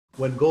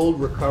When gold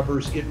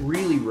recovers, it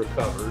really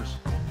recovers,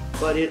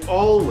 but it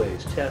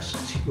always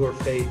tests your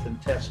faith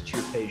and tests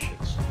your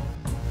patience.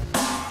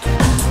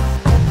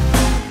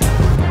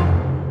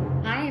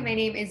 Hi, my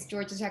name is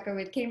Georgia Tucker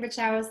with Cambridge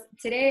House.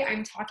 Today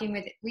I'm talking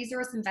with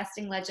resource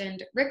investing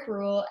legend Rick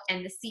Rule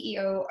and the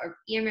CEO of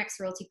EMX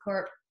Realty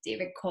Corp,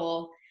 David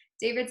Cole.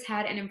 David's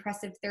had an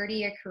impressive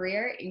 30-year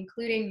career,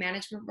 including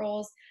management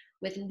roles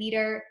with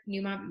leader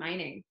Newmont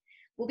Mining.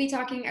 We'll be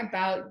talking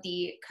about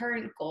the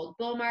current gold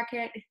bull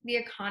market, the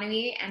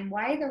economy, and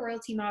why the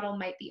royalty model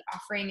might be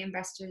offering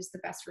investors the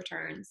best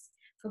returns.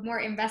 For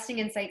more investing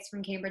insights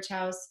from Cambridge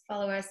House,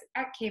 follow us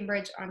at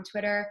Cambridge on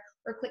Twitter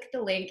or click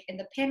the link in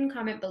the pinned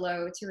comment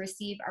below to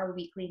receive our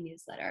weekly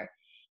newsletter.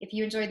 If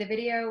you enjoyed the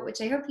video, which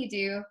I hope you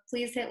do,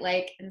 please hit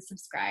like and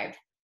subscribe.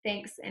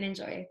 Thanks and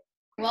enjoy.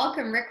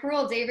 Welcome, Rick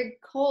Rule, David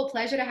Cole.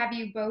 Pleasure to have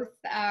you both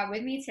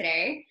with me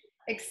today.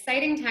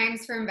 Exciting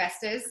times for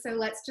investors, so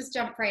let's just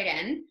jump right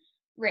in.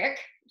 Rick,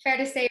 fair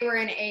to say we're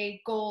in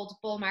a gold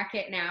bull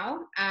market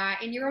now.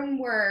 In your own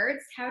words,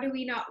 how do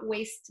we not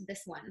waste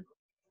this one?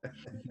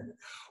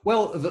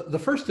 Well, the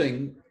first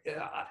thing,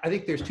 I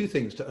think there's two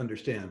things to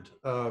understand.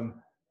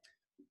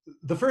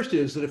 The first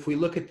is that if we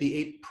look at the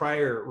 8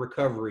 prior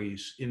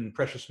recoveries in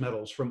precious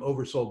metals from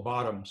oversold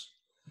bottoms,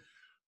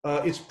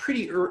 it's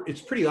pretty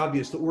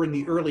obvious that we're in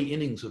the early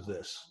innings of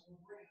this.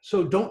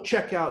 So don't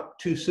check out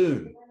too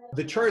soon.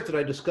 The chart that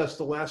I discussed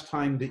the last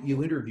time that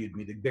you interviewed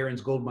me, the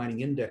Barron's Gold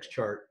Mining Index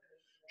chart,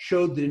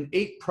 showed that in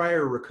 8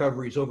 prior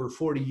recoveries over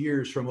 40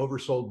 years from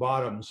oversold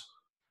bottoms,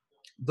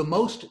 the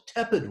most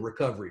tepid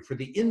recovery for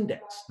the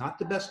index, not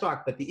the best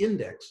stock, but the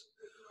index,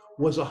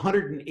 was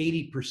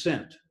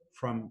 180%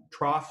 from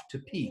trough to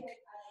peak.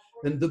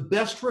 And the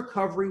best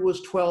recovery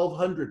was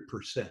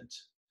 1,200%.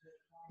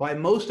 By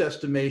most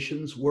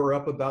estimations, we're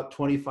up about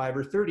 25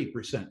 or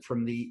 30%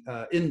 from the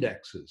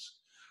indexes.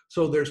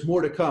 So there's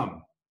more to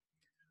come.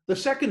 The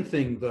second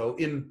thing, though,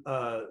 in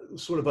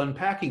sort of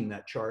unpacking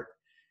that chart,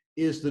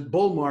 is that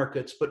bull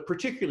markets, but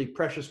particularly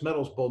precious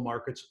metals bull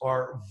markets,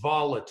 are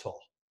volatile.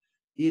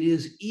 It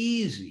is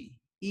easy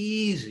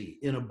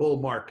in a bull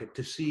market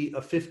to see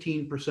a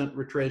 15%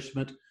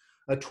 retrenchment,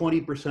 a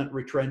 20%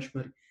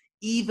 retrenchment,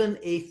 even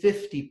a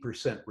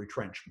 50%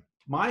 retrenchment.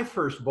 My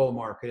first bull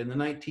market in the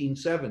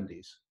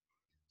 1970s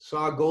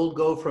saw gold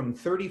go from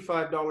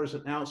 $35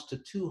 an ounce to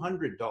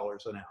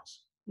 $200 an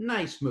ounce.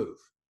 Nice move.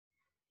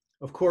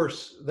 Of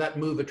course, that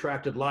move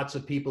attracted lots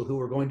of people who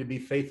were going to be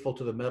faithful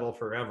to the metal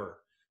forever.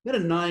 Then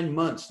in 9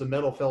 months, the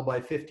metal fell by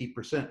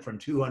 50% from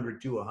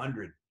 200 to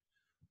 100.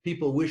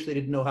 People wish they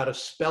didn't know how to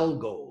spell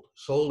gold,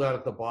 sold out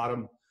at the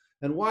bottom,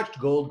 and watched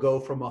gold go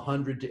from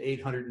 100 to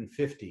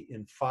 850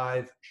 in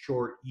 5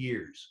 short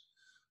years.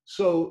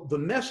 So the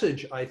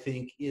message, I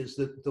think, is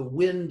that the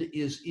wind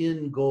is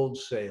in gold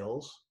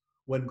sales.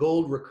 When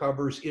gold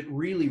recovers, it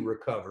really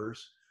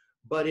recovers,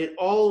 but it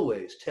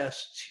always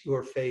tests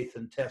your faith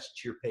and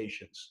tests your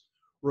patience.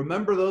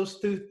 Remember those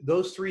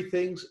 3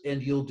 things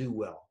and you'll do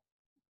well.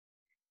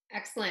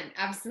 Excellent,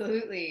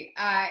 absolutely.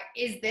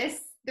 Is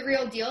this the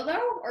real deal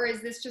though, or is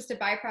this just a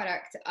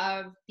byproduct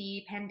of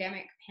the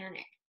pandemic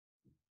panic?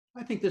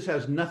 I think this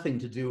has nothing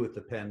to do with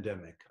the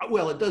pandemic.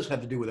 Well, it does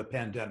have to do with a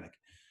pandemic.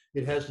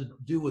 It has to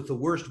do with the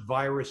worst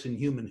virus in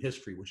human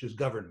history, which is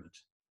government.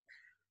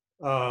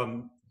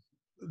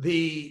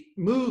 The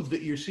move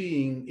that you're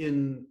seeing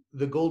in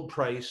the gold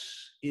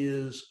price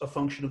is a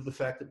function of the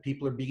fact that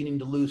people are beginning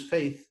to lose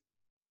faith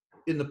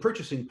in the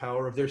purchasing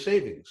power of their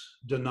savings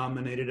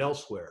denominated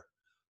elsewhere.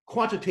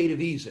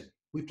 Quantitative easing.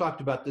 We've talked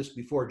about this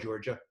before,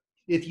 Georgia.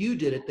 If you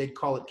did it, they'd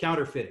call it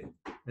counterfeiting,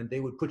 and they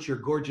would put your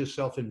gorgeous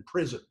self in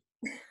prison.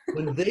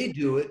 When they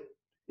do it,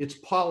 it's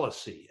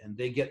policy, and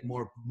they get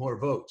more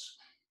votes.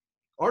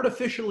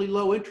 Artificially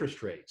low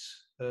interest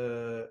rates.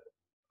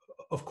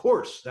 Of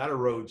course, that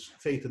erodes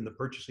faith in the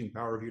purchasing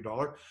power of your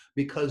dollar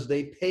because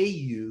they pay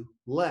you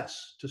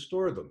less to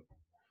store them.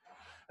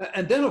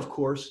 And then, of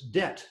course,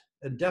 debt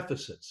and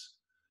deficits.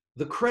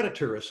 The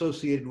creditor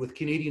associated with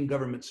Canadian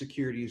government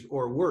securities,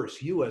 or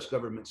worse, US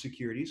government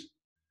securities,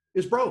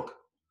 is broke.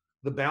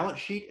 The balance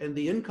sheet and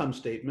the income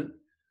statement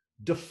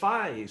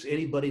defies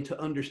anybody to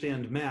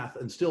understand math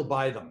and still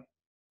buy them.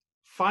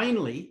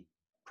 Finally,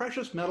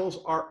 precious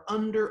metals are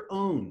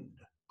under-owned.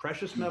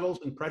 Precious metals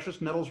and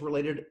precious metals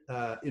related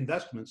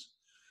investments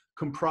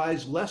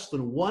comprise less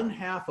than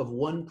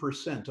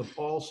 0.5% of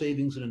all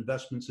savings and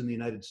investments in the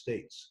United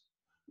States.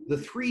 The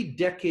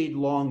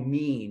 3-decade-long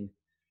mean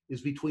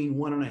is between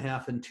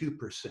 1.5% and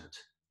 2%.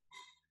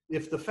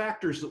 If the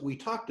factors that we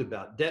talked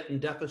about, debt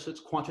and deficits,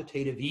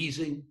 quantitative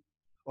easing,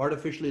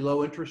 artificially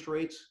low interest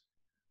rates,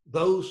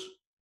 those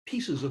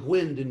pieces of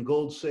wind in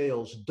gold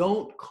sales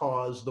don't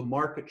cause the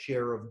market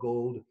share of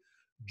gold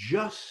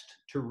just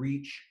to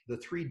reach the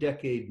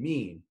 3-decade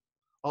mean,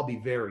 I'll be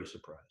very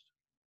surprised.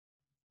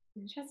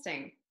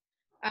 Interesting.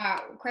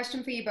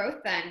 Question for you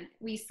both then.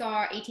 We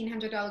saw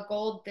 $1,800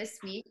 gold this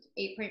week,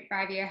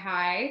 8.5-year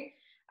high.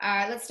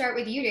 Let's start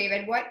with you,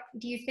 David. What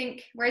do you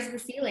think, where's the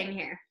ceiling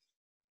here?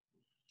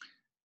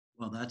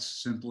 Well, that's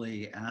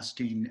simply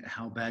asking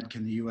how bad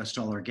can the US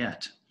dollar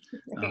get?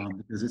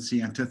 because it's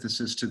the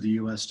antithesis to the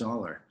US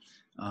dollar.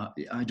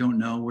 I don't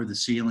know where the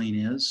ceiling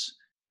is,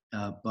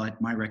 but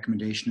my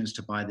recommendation is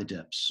to buy the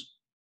dips.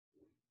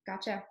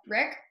 Gotcha.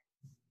 Rick?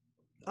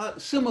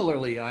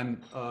 Similarly,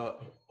 I'm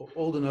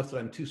old enough that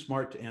I'm too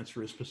smart to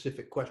answer a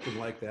specific question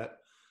like that,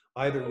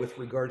 either with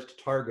regards to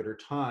target or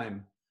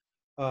time.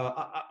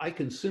 I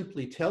can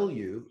simply tell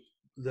you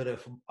that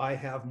if I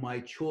have my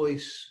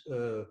choice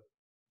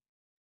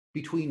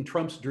between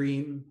Trump's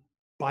dream,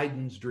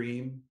 Biden's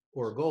dream,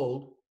 or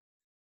gold,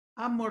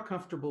 I'm more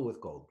comfortable with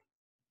gold.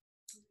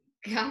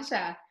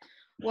 Gotcha.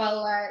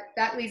 Well,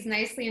 that leads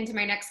nicely into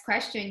my next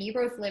question. You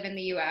both live in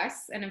the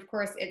US, and of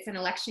course, it's an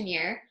election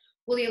year.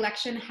 Will the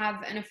election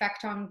have an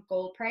effect on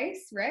gold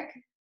price, Rick?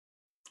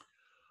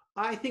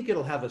 I think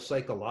it'll have a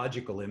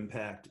psychological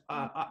impact.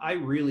 I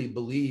really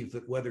believe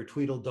that whether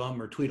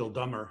Tweedledum or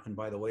Tweedledummer, and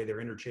by the way, they're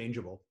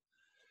interchangeable,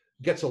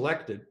 gets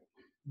elected,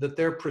 that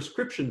their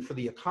prescription for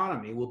the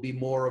economy will be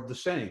more of the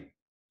same.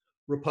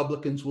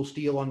 Republicans will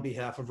steal on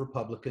behalf of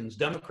Republicans,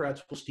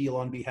 Democrats will steal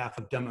on behalf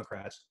of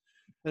Democrats,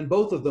 and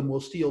both of them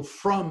will steal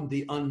from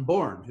the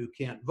unborn who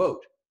can't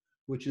vote,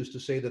 which is to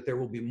say that there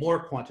will be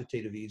more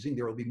quantitative easing,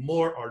 there will be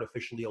more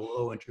artificially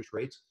low interest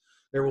rates,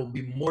 there will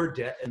be more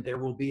debt, and there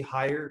will be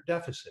higher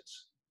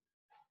deficits.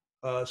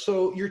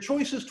 So your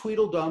choice is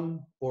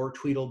Tweedledum or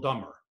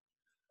Tweedledummer.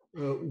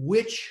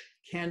 Which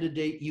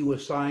candidate you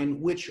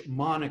assign which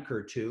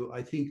moniker to,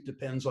 I think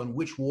depends on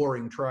which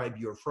warring tribe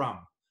you're from.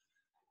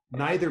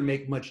 Neither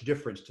make much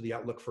difference to the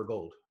outlook for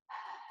gold.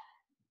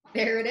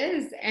 There it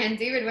is. And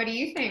David, what do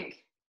you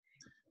think?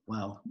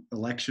 Well,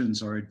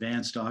 elections are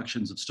advanced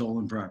auctions of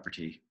stolen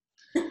property.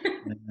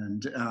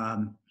 And,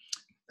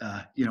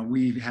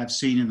 we have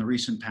seen in the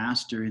recent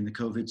past during the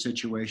COVID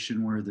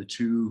situation where the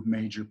two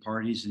major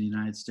parties in the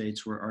United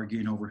States were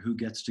arguing over who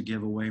gets to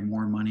give away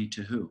more money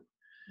to who.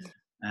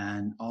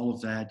 And all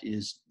of that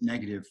is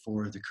negative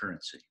for the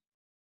currency.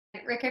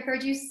 Rick, I've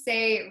heard you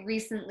say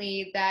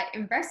recently that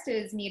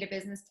investors need a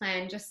business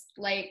plan just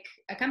like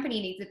a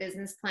company needs a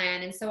business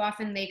plan. And so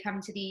often they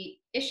come to the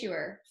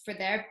issuer for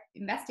their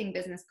investing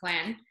business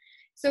plan.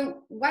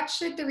 So what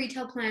should the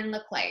retail plan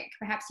look like?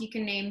 Perhaps you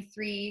can name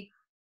 3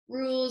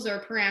 rules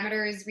or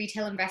parameters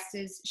retail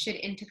investors should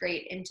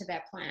integrate into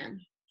their plan.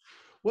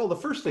 Well, the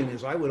first thing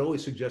is I would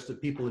always suggest that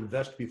people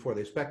invest before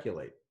they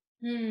speculate.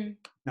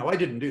 Now, I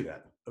didn't do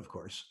that, of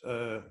course.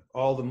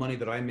 All the money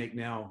that I make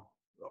now,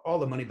 all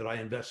the money that I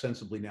invest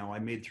sensibly now, I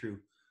made through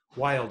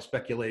wild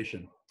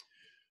speculation.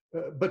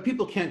 But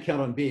people can't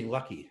count on being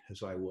lucky,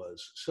 as I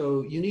was.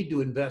 So you need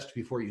to invest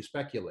before you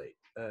speculate.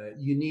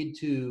 You need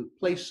to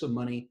place some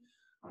money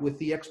with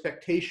the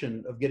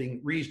expectation of getting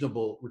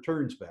reasonable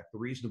returns back, the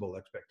reasonable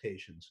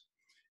expectations.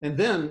 And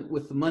then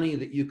with the money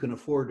that you can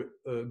afford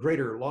a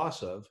greater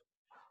loss of,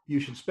 you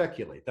should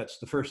speculate. That's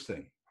the first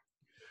thing.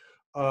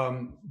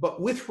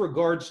 But with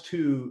regards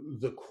to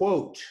the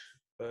quote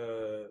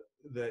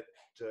that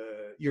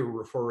you're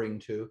referring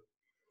to,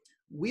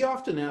 we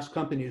often ask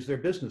companies their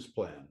business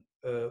plan.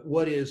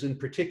 What is in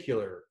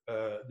particular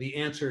the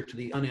answer to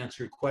the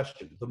unanswered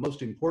question, the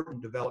most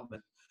important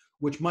development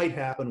which might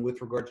happen with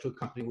regards to a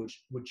company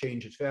which would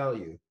change its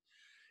value.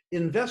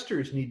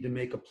 Investors need to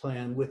make a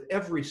plan with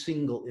every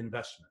single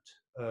investment.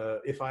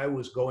 If I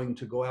was going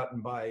to go out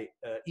and buy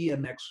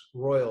EMX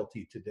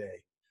royalty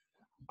today,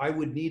 I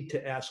would need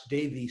to ask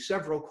Davey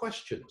several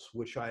questions,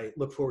 which I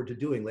look forward to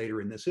doing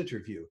later in this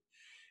interview.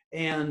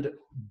 And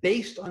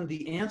based on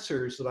the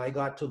answers that I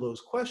got to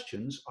those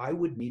questions, I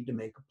would need to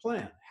make a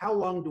plan. How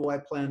long do I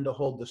plan to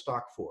hold the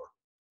stock for?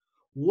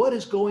 What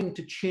is going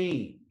to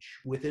change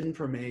with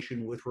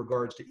information with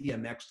regards to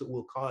EMX that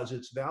will cause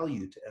its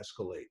value to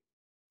escalate?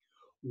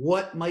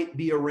 What might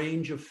be a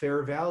range of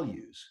fair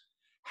values?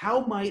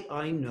 How might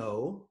I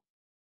know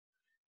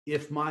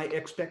if my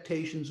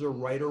expectations are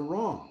right or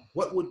wrong?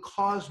 What would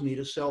cause me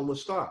to sell the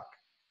stock?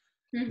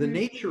 The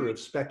nature of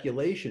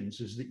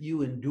speculations is that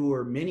you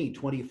endure many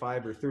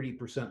 25 or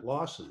 30%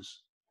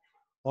 losses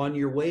on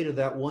your way to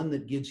that one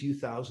that gives you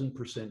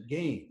 1,000%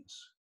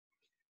 gains.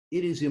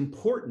 It is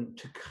important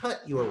to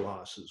cut your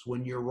losses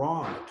when you're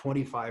wrong at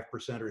 25%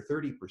 or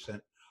 30%,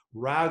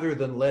 rather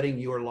than letting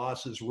your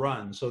losses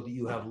run so that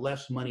you have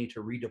less money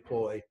to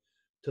redeploy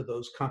to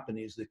those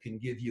companies that can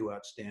give you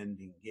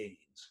outstanding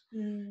gains.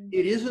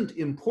 It isn't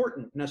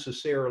important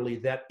necessarily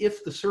that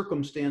if the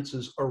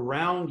circumstances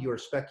around your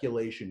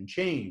speculation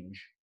change,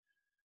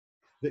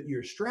 that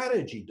your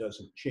strategy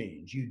doesn't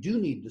change. You do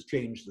need to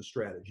change the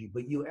strategy,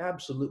 but you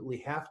absolutely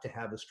have to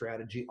have a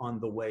strategy on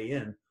the way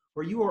in,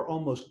 or you are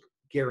almost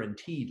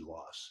guaranteed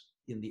loss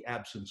in the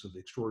absence of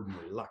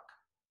extraordinary luck.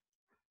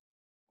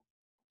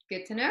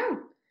 Good to know.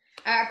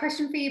 A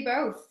question for you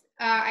both.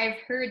 I've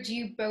heard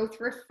you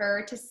both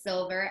refer to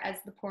silver as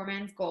the poor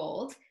man's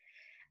gold,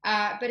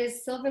 but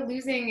is silver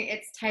losing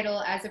its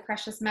title as a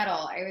precious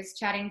metal? I was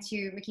chatting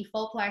to Mickey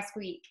Fulp last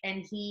week,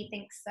 and he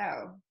thinks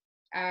so.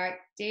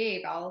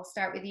 Dave, I'll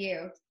start with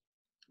you.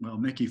 Well,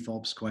 Mickey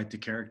Fulp's quite the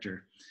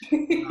character.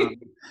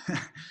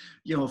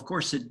 Of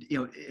course,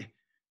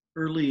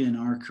 Early in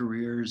our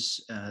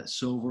careers,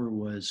 silver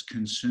was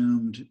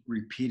consumed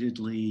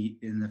repeatedly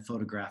in the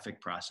photographic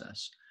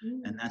process.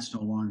 And Mm. that's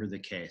no longer the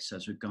case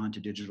as we've gone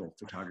to digital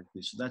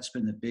photography. So that's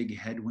been the big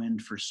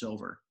headwind for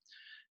silver.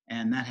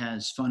 And that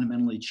has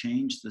fundamentally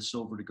changed the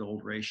silver to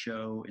gold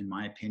ratio, in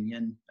my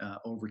opinion,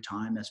 over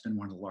time. That's been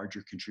one of the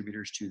larger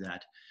contributors to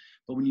that.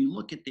 But when you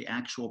look at the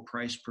actual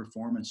price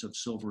performance of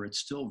silver, it's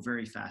still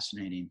very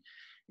fascinating.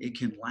 It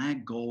can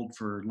lag gold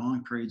for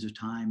long periods of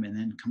time and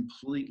then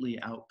completely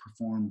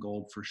outperform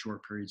gold for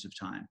short periods of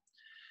time.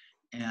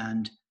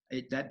 And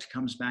that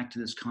comes back to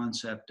this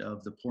concept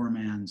of the poor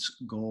man's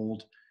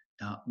gold,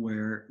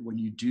 where when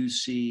you do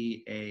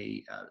see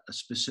a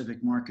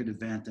specific market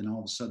event, then all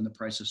of a sudden the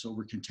price of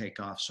silver can take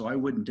off. So I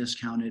wouldn't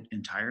discount it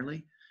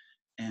entirely.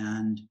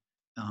 And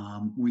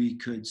we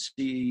could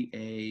see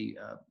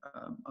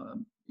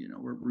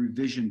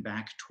revision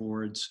back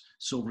towards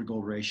silver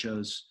gold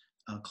ratios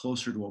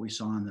closer to what we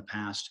saw in the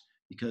past,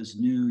 because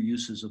new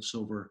uses of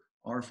silver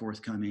are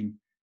forthcoming,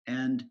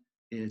 and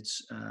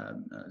its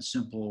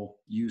simple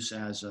use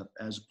as a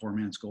poor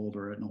man's gold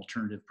or an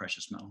alternative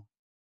precious metal.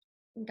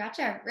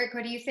 Gotcha. Rick,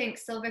 what do you think?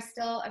 Silver's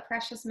still a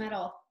precious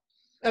metal?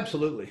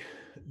 Absolutely.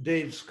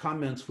 Dave's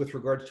comments with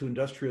regards to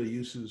industrial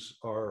uses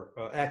are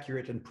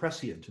accurate and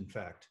prescient, in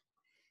fact.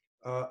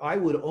 I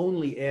would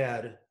only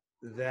add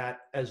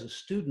that as a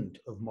student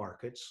of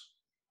markets,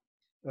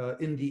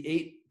 in the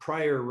 8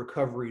 prior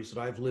recoveries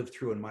that I've lived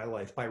through in my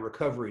life, by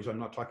recoveries, I'm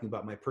not talking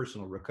about my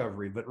personal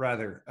recovery, but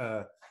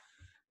rather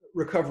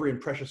recovery in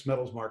precious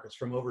metals markets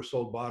from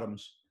oversold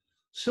bottoms,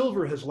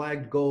 silver has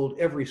lagged gold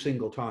every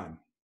single time.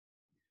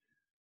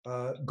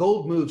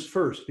 Gold moves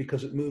first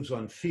because it moves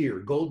on fear.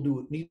 Gold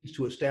needs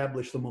to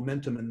establish the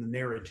momentum and the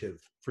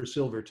narrative for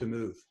silver to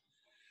move.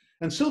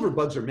 And silver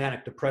bugs are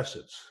manic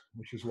depressives,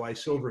 which is why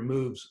silver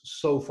moves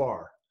so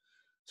far.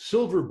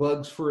 Silver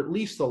bugs, for at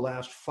least the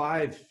last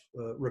 5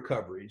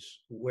 recoveries,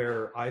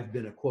 where I've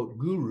been a quote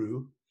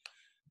guru,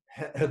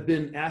 have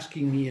been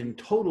asking me in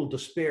total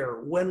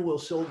despair, when will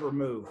silver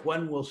move?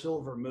 When will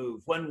silver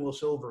move? When will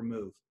silver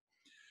move?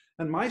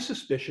 And my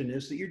suspicion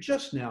is that you're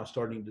just now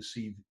starting to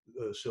see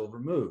silver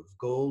move.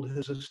 Gold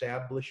has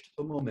established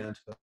the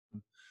momentum.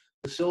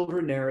 The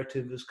silver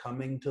narrative is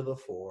coming to the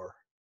fore.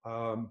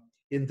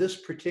 In this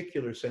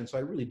particular sense, I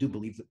really do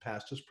believe that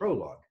past is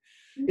prologue.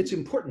 It's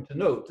important to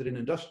note that in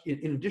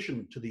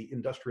addition to the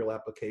industrial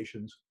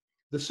applications,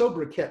 the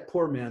sobriquet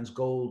poor man's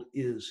gold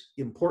is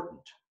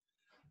important.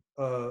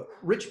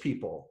 Rich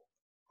people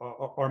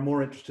are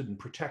more interested in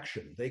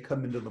protection. They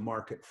come into the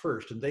market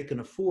first, and they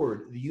can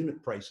afford the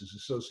unit prices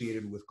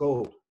associated with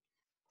gold.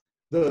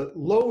 The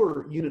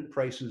lower unit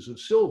prices of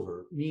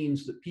silver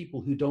means that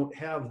people who don't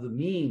have the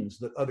means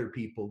that other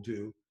people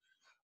do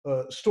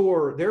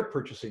store their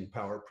purchasing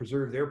power,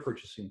 preserve their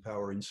purchasing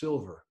power in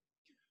silver.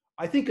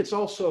 I think it's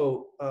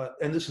also,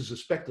 and this is a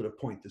speculative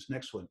point, this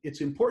next one,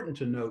 it's important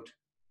to note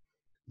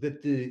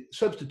that the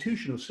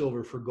substitution of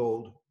silver for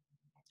gold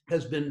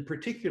has been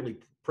particularly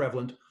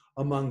prevalent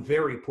among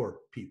very poor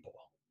people.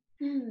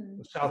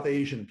 South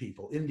Asian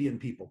people, Indian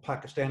people,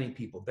 Pakistani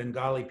people,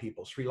 Bengali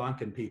people, Sri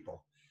Lankan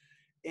people.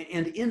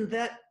 And in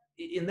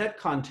that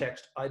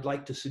context, I'd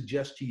like to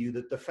suggest to you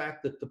that the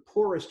fact that the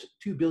poorest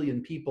 2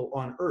 billion people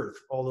on Earth,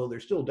 although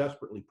they're still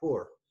desperately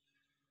poor,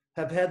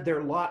 have had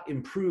their lot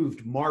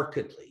improved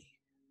markedly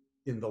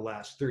in the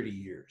last 30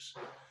 years.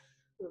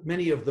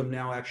 Many of them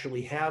now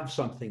actually have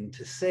something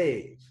to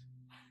save.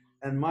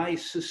 And my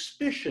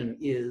suspicion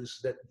is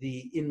that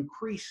the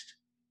increased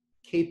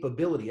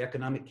capability,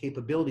 economic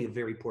capability of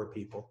very poor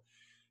people,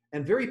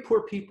 and very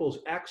poor people's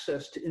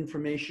access to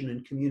information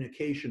and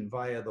communication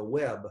via the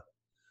web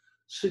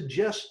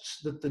suggests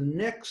that the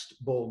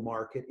next bull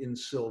market in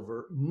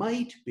silver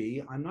might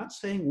be, I'm not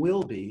saying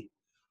will be,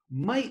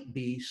 might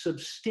be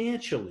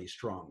substantially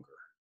stronger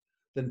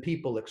than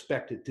people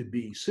expect it to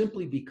be,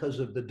 simply because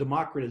of the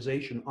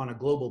democratization on a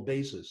global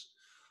basis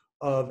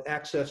of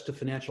access to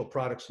financial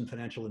products and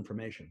financial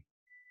information.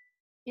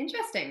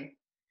 Interesting.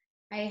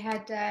 I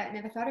had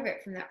never thought of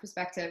it from that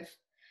perspective.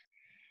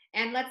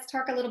 And let's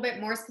talk a little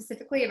bit more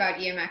specifically about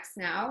EMX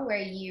now,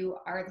 where you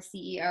are the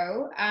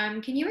CEO.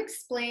 Can you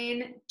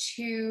explain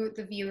to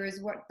the viewers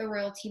what the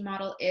royalty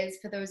model is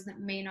for those that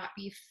may not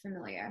be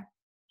familiar?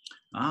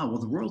 Well,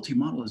 the royalty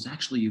model has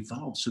actually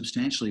evolved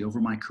substantially over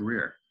my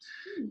career.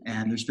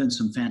 And there's been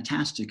some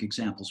fantastic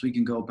examples. We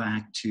can go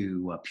back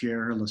to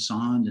Pierre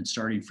Lassonde and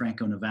starting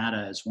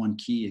Franco-Nevada as one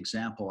key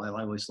example. I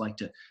always like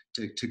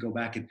to go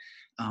back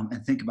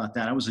and think about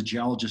that. I was a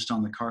geologist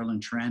on the Carlin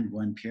Trend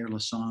when Pierre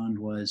Lassonde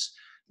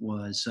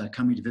was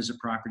coming to visit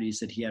properties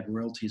that he had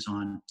royalties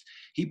on.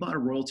 He bought a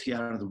royalty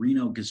out of the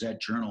Reno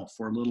Gazette-Journal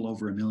for a little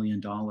over $1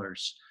 million.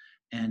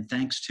 And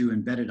thanks to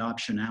embedded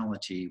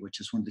optionality, which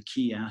is one of the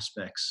key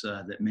aspects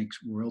that makes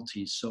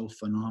royalties so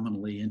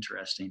phenomenally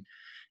interesting,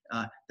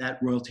 that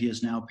royalty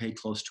is now paid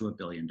close to $1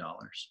 billion.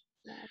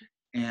 Yeah.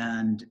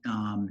 And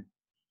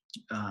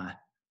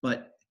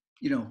but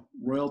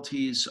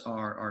royalties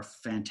are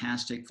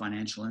fantastic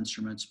financial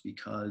instruments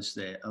because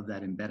of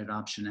that embedded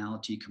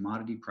optionality,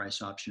 commodity price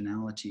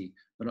optionality,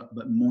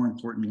 but more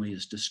importantly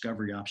is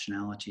discovery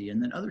optionality.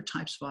 And then other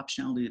types of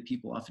optionality that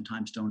people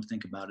oftentimes don't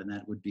think about, and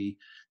that would be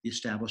the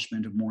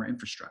establishment of more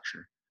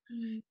infrastructure,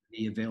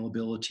 the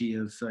availability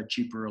of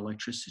cheaper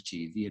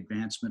electricity, the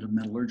advancement of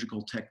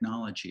metallurgical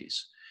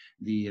technologies,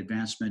 the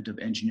advancement of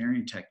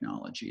engineering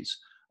technologies,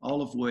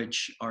 all of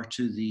which are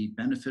to the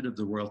benefit of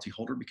the royalty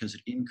holder because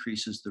it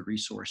increases the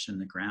resource in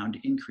the ground,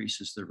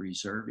 increases the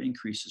reserve,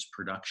 increases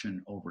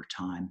production over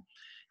time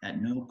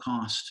at no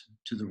cost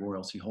to the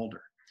royalty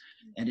holder.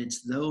 And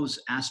it's those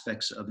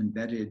aspects of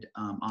embedded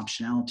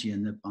optionality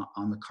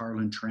on the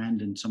Carlin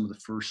trend, and some of the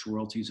first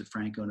royalties that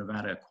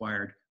Franco-Nevada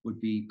acquired would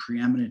be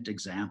preeminent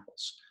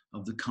examples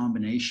of the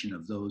combination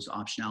of those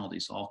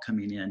optionalities all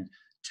coming in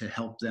to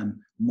help them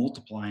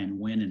multiply and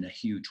win in a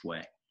huge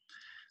way.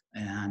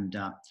 And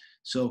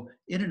so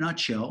in a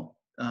nutshell,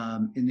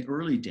 in the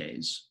early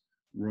days,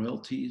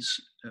 royalties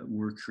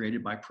were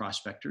created by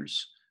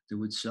prospectors that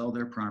would sell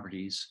their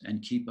properties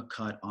and keep a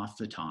cut off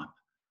the top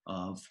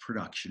of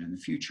production in the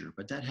future.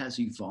 But that has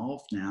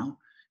evolved now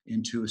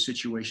into a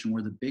situation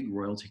where the big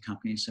royalty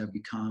companies have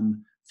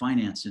become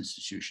finance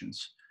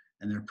institutions,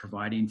 and they're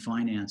providing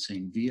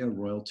financing via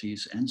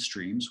royalties and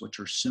streams, which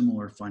are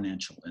similar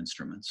financial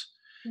instruments,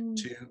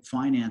 to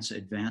finance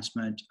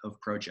advancement of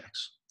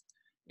projects.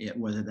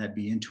 Whether that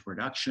be into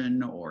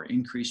production or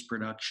increased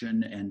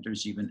production, and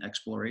there's even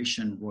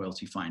exploration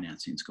royalty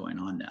financings going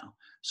on now.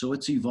 So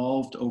it's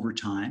evolved over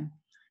time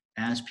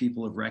as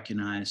people have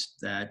recognized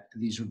that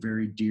these are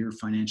very dear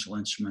financial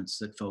instruments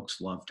that folks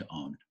love to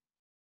own.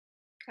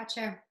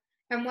 Gotcha.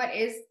 And what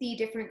is the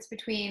difference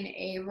between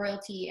a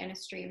royalty and a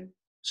stream?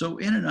 So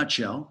in a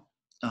nutshell,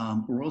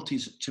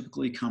 royalties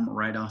typically come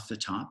right off the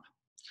top,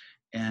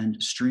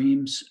 and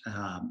streams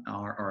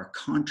are a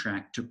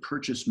contract to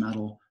purchase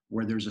metal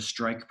where there's a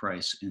strike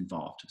price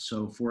involved.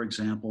 So for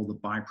example, the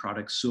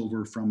byproduct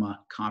silver from a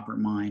copper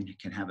mine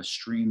can have a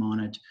stream on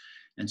it,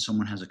 and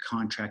someone has a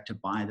contract to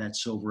buy that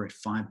silver at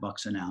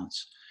 $5 an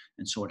ounce.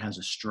 And so it has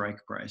a strike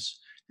price.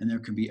 And there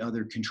can be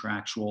other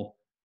contractual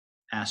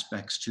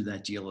aspects to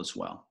that deal as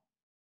well.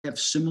 They have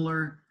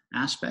similar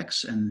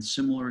aspects and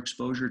similar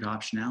exposure to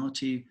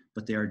optionality,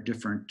 but they are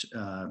different,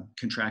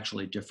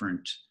 contractually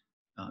different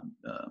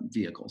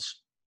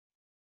vehicles.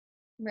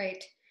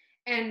 Right.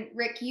 And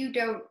Rick, you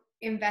don't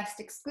invest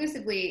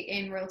exclusively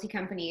in royalty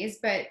companies,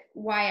 but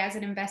why as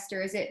an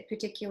investor is it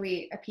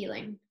particularly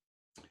appealing?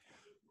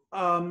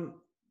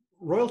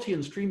 Royalty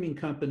and streaming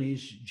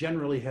companies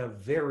generally have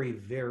very,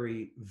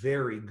 very,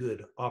 very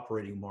good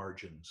operating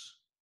margins.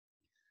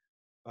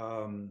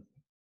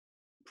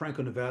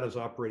 Franco-Nevada's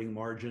operating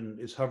margin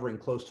is hovering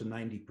close to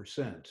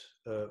 90%,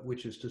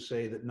 which is to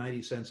say that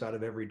 90 cents out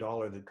of every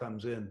dollar that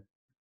comes in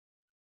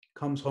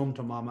comes home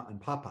to mama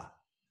and papa.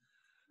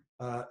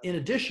 In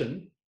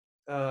addition,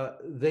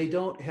 they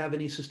don't have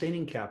any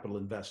sustaining capital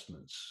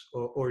investments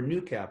or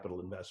new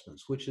capital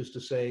investments, which is to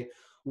say,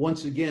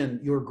 once again,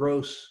 your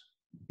gross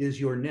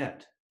is your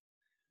net.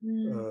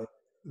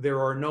 There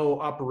are no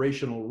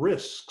operational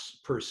risks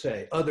per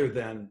se, other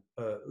than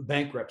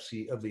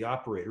bankruptcy of the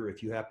operator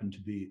if you happen to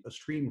be a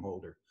stream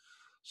holder.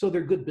 So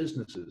they're good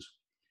businesses.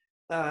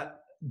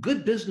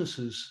 Good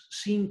businesses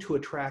seem to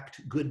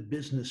attract good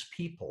business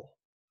people.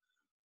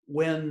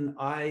 When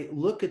I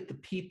look at the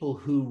people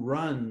who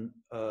run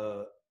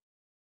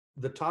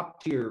the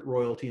top tier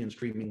royalty and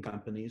streaming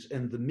companies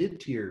and the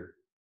mid-tier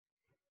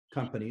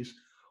companies,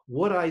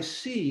 what I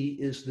see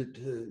is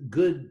that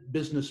good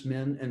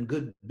businessmen and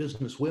good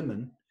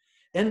businesswomen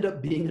end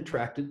up being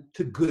attracted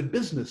to good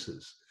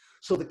businesses.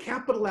 So the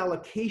capital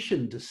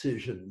allocation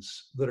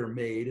decisions that are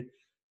made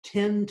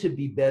tend to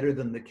be better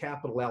than the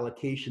capital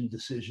allocation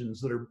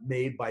decisions that are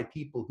made by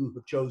people who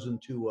have chosen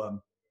to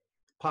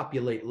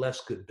populate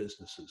less good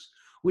businesses,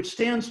 which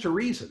stands to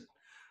reason.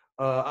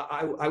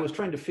 I was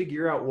trying to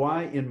figure out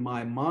why in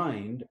my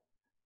mind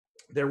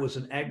there was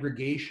an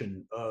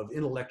aggregation of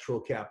intellectual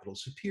capital,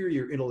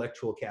 superior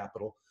intellectual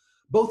capital,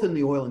 both in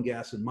the oil and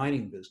gas and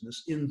mining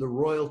business, in the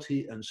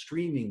royalty and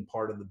streaming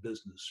part of the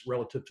business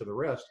relative to the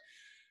rest.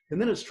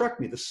 And then it struck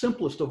me, the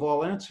simplest of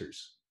all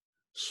answers: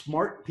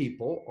 smart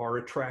people are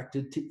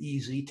attracted to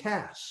easy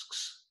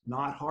tasks,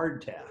 not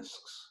hard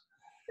tasks.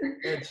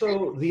 And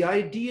so the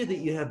idea that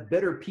you have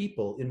better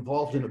people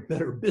involved in a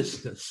better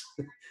business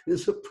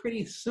is a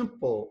pretty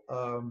simple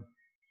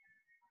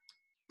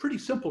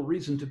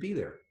reason to be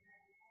there.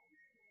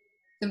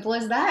 Simple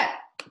as that.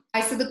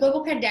 So the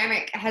global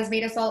pandemic has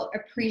made us all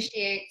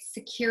appreciate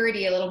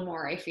security a little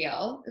more, I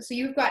feel. So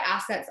you've got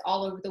assets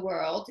all over the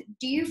world.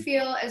 Do you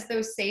feel as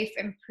though safe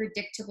and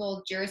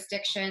predictable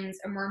jurisdictions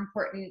are more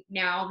important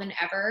now than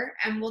ever?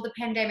 And will the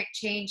pandemic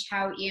change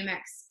how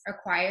EMX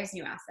acquires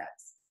new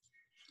assets?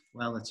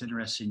 Well, it's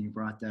interesting you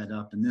brought that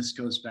up. And this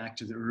goes back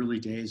to the early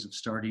days of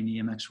starting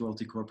EMX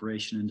Royalty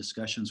Corporation and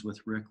discussions with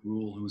Rick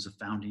Rule, who was a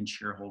founding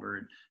shareholder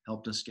and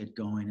helped us get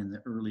going in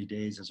the early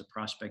days as a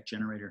prospect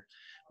generator.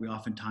 We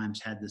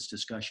oftentimes had this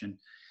discussion.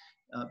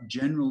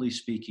 Generally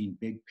speaking,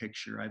 big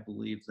picture, I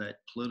believe that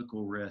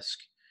political risk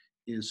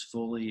is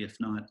fully, if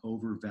not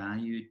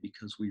overvalued,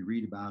 because we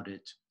read about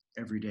it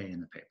every day in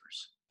the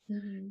papers.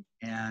 Mm-hmm.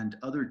 And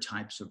other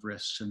types of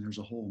risks, and there's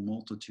a whole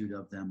multitude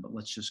of them, but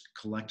let's just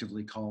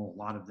collectively call a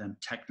lot of them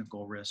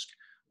technical risk,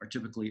 are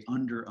typically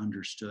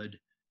understood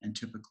and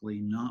typically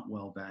not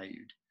well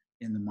valued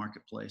in the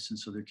marketplace. And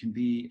so there can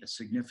be a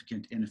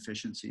significant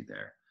inefficiency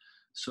there.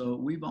 So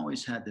we've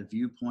always had the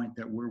viewpoint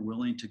that we're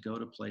willing to go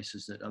to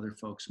places that other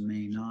folks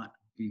may not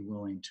be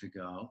willing to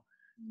go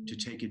to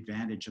take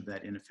advantage of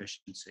that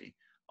inefficiency.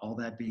 All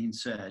that being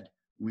said,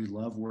 we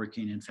love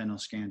working in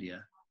Fennoscandia.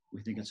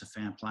 We think it's a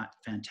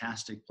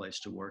fantastic place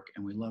to work,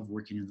 and we love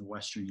working in the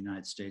Western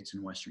United States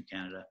and Western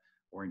Canada,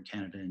 or in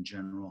Canada in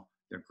general.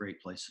 They're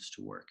great places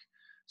to work.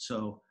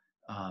 So,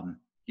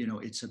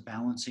 it's a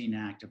balancing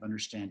act of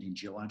understanding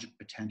geologic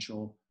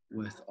potential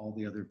with all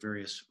the other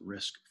various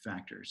risk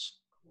factors.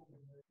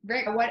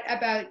 Rick, what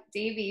about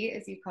Davey,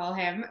 as you call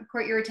him,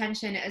 caught your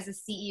attention as a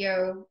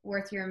CEO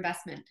worth your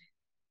investment?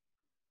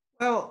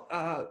 Well,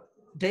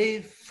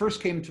 Dave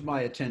first came to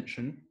my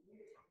attention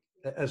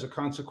as a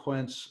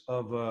consequence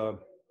of a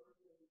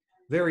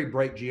very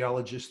bright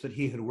geologist that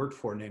he had worked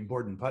for named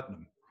Borden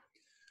Putnam.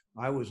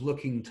 I was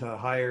looking to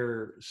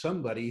hire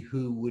somebody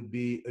who would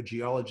be a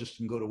geologist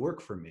and go to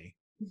work for me.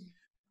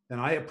 And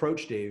I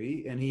approached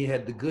Davey, and he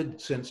had the good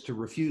sense to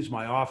refuse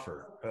my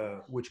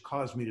offer, which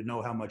caused me to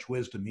know how much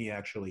wisdom he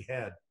actually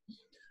had.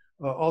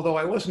 Although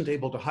I wasn't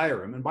able to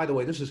hire him, and by the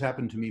way, this has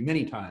happened to me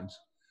many times,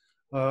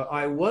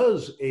 I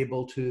was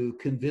able to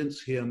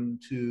convince him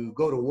to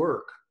go to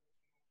work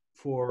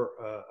for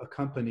a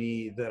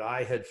company that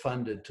I had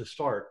funded to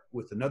start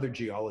with another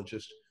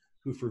geologist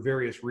who, for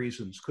various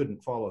reasons,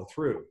 couldn't follow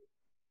through.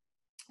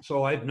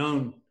 So I've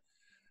known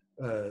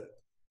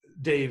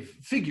Dave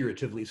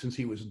figuratively since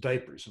he was in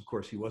diapers. Of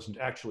course, he wasn't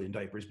actually in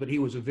diapers, but he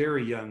was a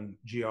very young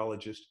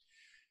geologist.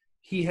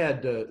 He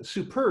had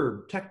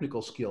superb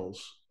technical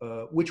skills,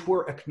 which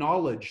were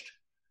acknowledged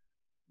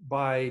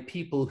by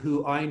people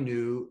who I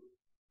knew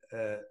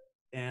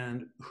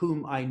and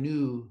whom I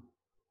knew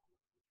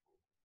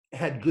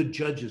had good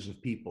judges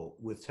of people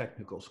with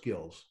technical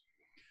skills.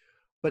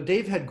 But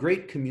Dave had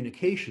great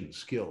communication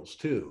skills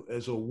too.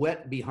 As a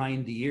wet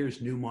behind the ears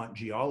Newmont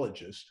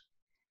geologist,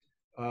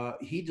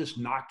 he just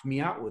knocked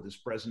me out with his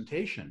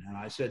presentation. And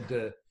I said,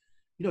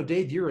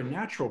 Dave, you're a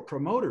natural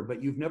promoter,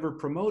 but you've never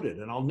promoted.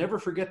 And I'll never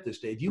forget this,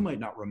 Dave. You might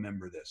not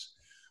remember this.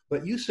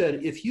 But you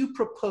said, if you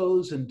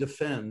propose and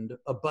defend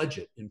a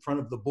budget in front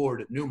of the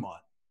board at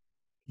Newmont,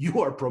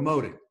 you are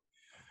promoting.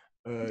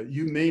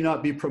 You may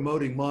not be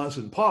promoting Moz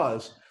and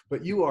Paws,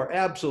 but you are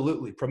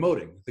absolutely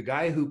promoting. The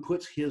guy who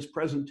puts his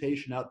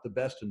presentation out the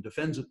best and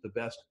defends it the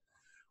best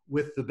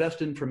with the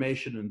best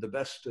information and the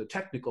best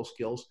technical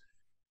skills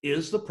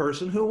is the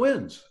person who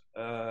wins.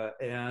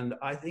 And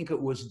I think it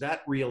was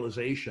that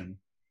realization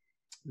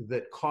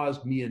that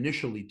caused me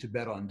initially to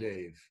bet on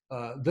Dave.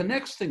 The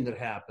next thing that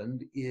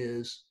happened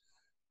is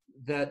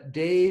that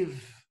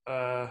Dave,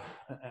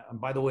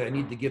 and by the way, I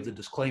need to give the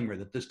disclaimer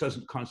that this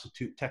doesn't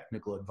constitute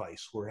technical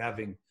advice. We're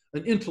having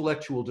an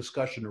intellectual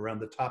discussion around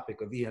the topic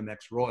of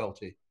EMX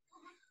royalty.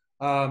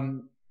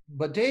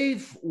 But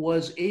Dave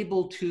was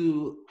able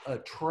to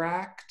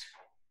attract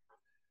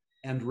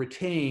and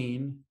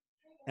retain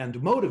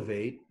and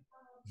motivate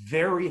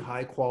very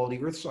high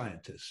quality earth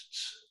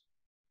scientists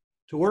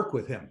to work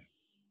with him.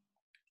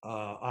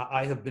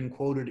 I have been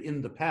quoted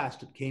in the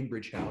past at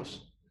Cambridge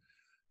House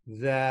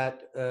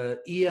that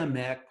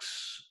EMX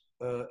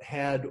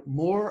had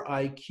more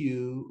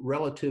IQ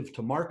relative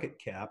to market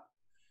cap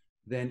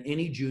than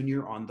any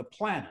junior on the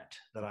planet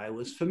that I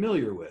was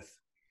familiar with.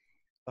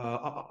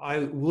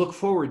 I look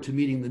forward to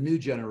meeting the new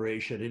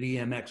generation at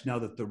EMX now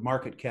that the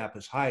market cap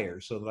is higher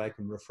so that I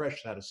can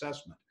refresh that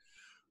assessment.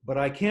 But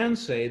I can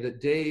say that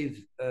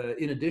Dave,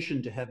 in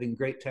addition to having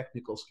great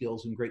technical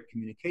skills and great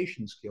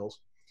communication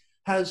skills,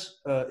 has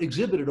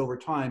exhibited over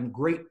time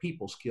great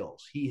people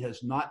skills. He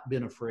has not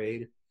been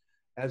afraid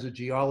as a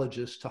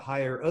geologist to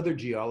hire other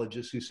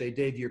geologists who say,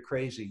 Dave, you're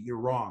crazy, you're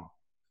wrong,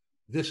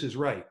 this is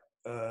right.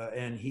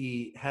 And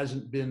he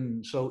hasn't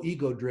been so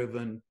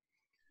ego-driven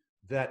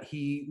that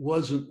he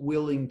wasn't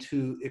willing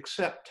to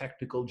accept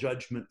technical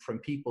judgment from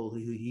people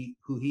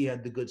who he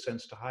had the good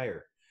sense to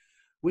hire,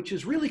 which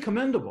is really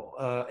commendable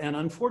and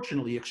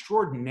unfortunately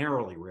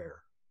extraordinarily rare.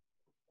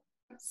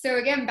 So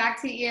again,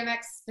 back to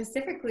EMX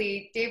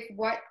specifically, Dave,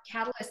 what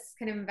catalysts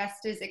can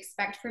investors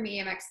expect from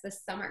EMX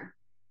this summer?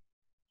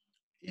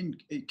 In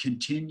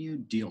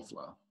continued deal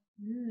flow.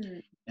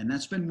 And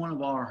that's been one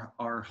of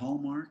our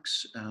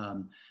hallmarks.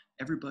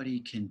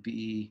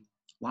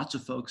 Lots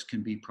of folks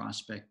can be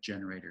prospect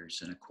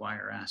generators and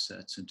acquire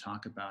assets and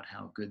talk about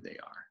how good they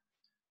are.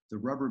 The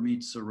rubber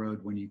meets the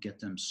road when you get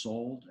them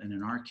sold. And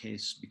in our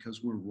case,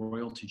 because we're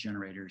royalty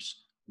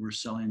generators, we're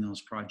selling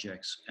those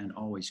projects and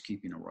always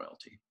keeping a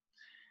royalty.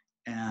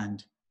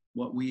 And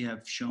what we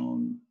have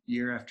shown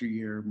year after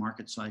year,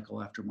 market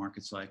cycle after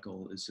market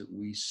cycle, is that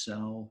we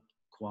sell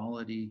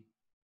quality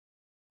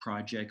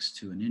projects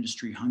to an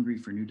industry hungry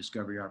for new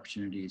discovery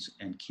opportunities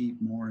and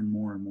keep more and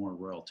more and more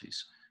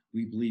royalties.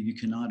 We believe you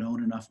cannot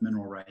own enough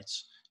mineral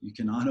rights. You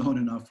cannot own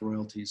enough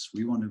royalties.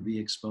 We want to be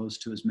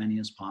exposed to as many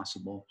as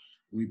possible.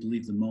 We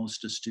believe the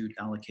most astute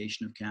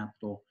allocation of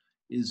capital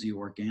is the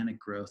organic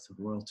growth of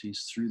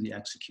royalties through the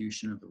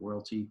execution of the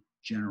royalty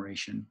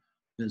generation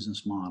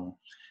business model.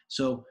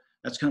 So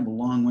that's kind of a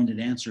long-winded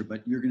answer,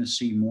 but you're going to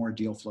see more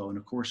deal flow. And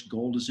of course,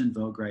 gold is in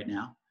vogue right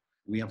now.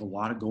 We have a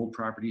lot of gold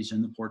properties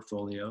in the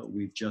portfolio.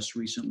 We've just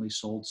recently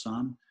sold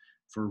some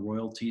for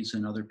royalties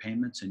and other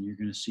payments, and you're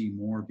going to see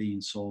more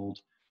being sold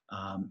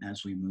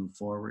as we move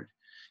forward.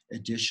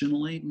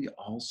 Additionally, we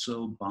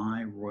also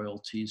buy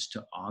royalties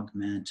to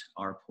augment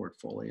our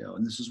portfolio.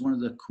 And this is one of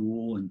the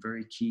cool and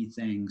very key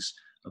things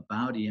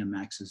about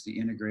EMX is the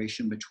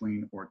integration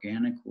between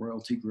organic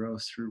royalty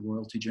growth through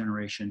royalty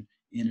generation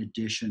in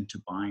addition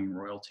to buying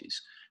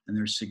royalties. And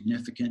there's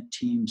significant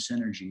team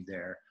synergy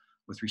there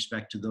with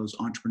respect to those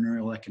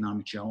entrepreneurial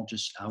economic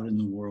geologists out in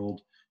the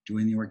world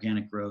doing the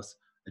organic growth,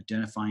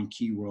 identifying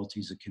key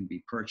royalties that can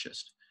be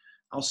purchased.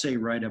 I'll say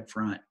right up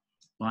front,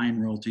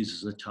 buying royalties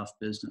is a tough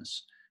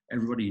business.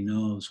 Everybody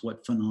knows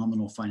what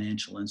phenomenal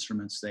financial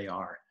instruments they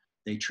are.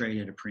 They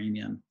trade at a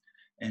premium.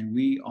 And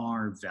we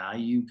are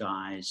value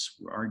guys.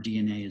 Our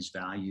DNA is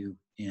value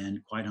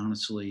in, quite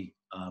honestly,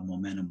 a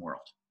momentum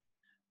world.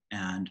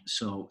 And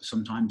so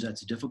sometimes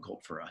that's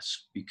difficult for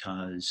us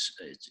because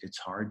it's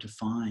hard to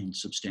find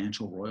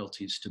substantial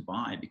royalties to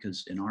buy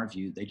because in our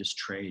view, they just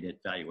trade at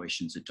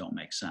valuations that don't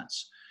make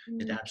sense.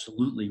 It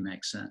absolutely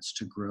makes sense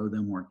to grow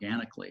them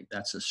organically.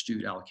 That's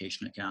astute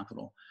allocation of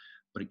capital.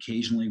 But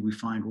occasionally we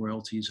find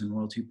royalties and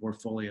royalty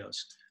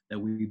portfolios that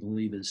we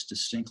believe is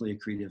distinctly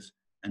accretive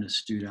and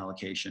astute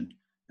allocation.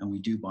 And we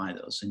do buy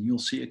those. And you'll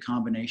see a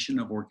combination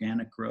of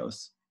organic growth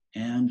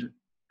and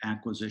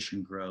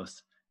acquisition growth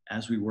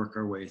as we work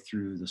our way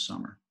through the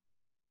summer.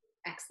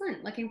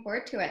 Excellent. Looking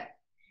forward to it.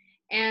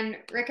 And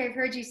Rick, I've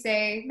heard you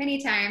say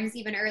many times,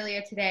 even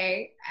earlier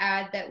today,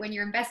 that when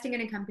you're investing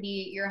in a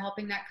company, you're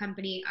helping that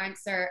company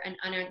answer an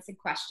unanswered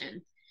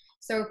question.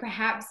 So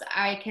perhaps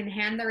I can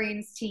hand the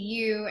reins to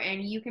you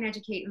and you can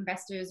educate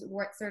investors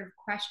what sort of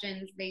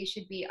questions they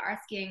should be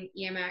asking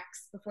EMX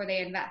before they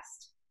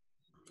invest.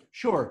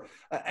 Sure.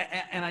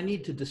 And I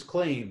need to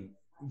disclaim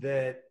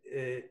that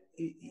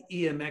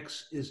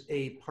EMX is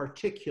a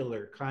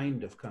particular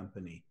kind of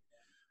company,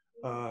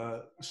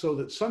 so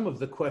that some of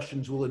the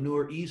questions will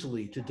inure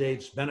easily to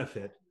Dave's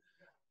benefit,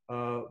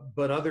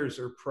 but others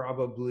are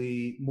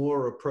probably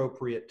more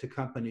appropriate to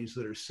companies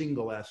that are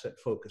single asset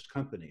focused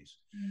companies.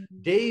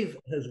 Dave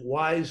has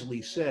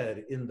wisely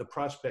said in the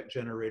prospect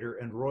generator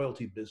and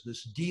royalty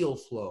business, deal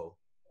flow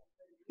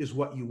is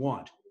what you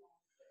want.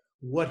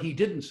 What he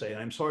didn't say, and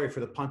I'm sorry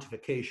for the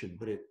pontification,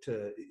 but it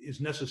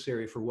is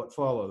necessary for what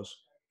follows.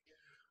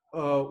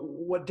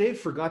 What Dave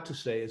forgot to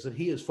say is that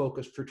he has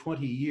focused for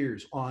 20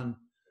 years on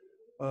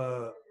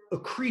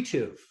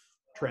accretive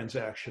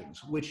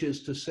transactions, which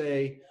is to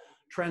say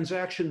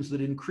transactions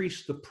that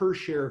increase the per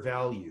share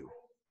value.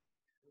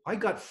 I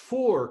got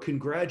 4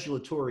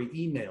 congratulatory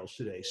emails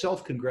today,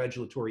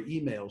 self-congratulatory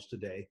emails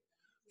today,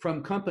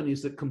 from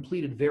companies that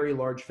completed very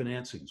large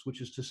financings,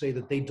 which is to say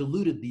that they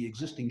diluted the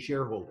existing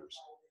shareholders.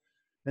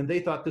 And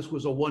they thought this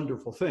was a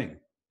wonderful thing.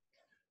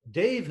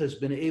 Dave has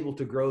been able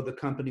to grow the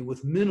company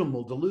with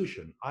minimal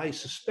dilution. I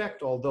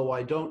suspect, although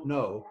I don't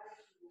know,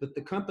 that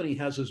the company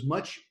has as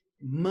much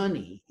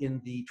money in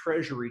the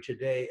treasury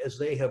today as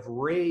they have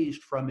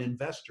raised from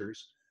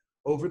investors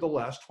over the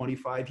last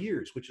 25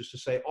 years, which is to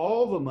say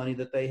all the money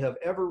that they have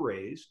ever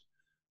raised,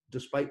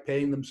 despite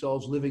paying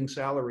themselves living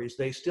salaries,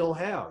 they still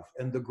have.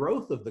 And the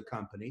growth of the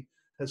company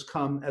has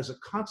come as a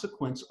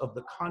consequence of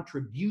the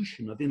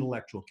contribution of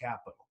intellectual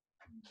capital.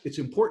 It's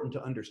important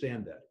to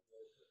understand that.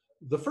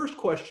 The first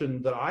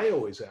question that I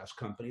always ask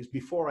companies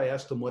before I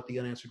ask them what the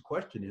unanswered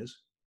question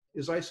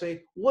is I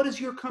say, what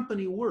is your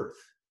company worth?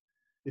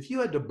 If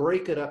you had to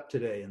break it up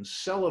today and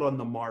sell it on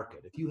the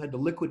market, if you had to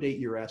liquidate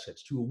your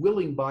assets to a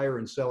willing buyer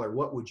and seller,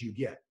 what would you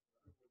get?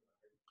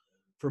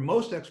 For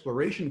most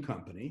exploration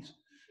companies,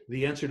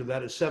 the answer to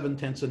that is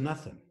 7/10 of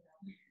nothing.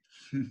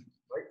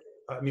 Right?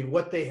 I mean,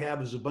 what they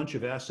have is a bunch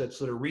of assets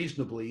that are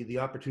reasonably the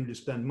opportunity to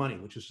spend money,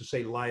 which is to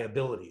say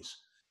liabilities,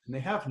 and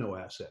they have no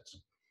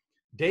assets.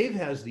 Dave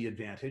has the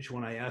advantage,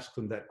 when I ask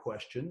them that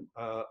question,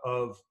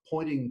 of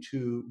pointing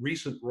to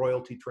recent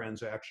royalty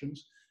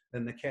transactions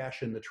and the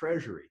cash in the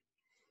treasury.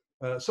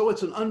 So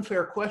it's an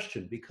unfair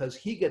question because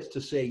he gets to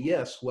say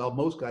yes, while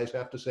most guys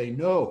have to say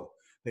no,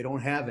 they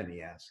don't have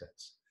any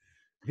assets.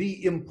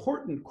 The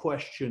important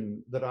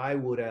question that I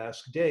would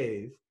ask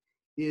Dave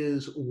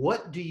is,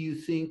 what do you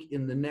think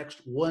in the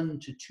next 1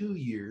 to 2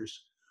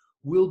 years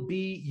will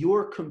be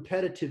your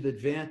competitive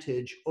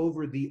advantage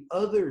over the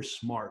other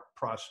smart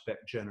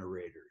prospect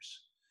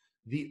generators,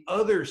 the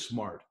other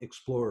smart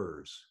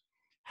explorers?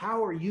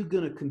 How are you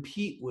going to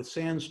compete with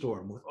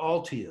Sandstorm, with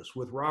Altius,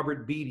 with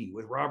Robert Beatty,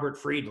 with Robert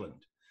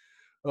Friedland?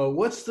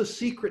 What's the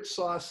secret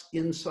sauce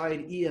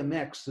inside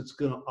EMX that's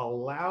going to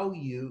allow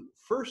you,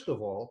 first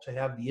of all, to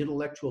have the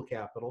intellectual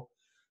capital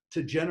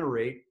to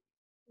generate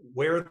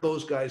where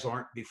those guys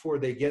aren't before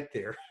they get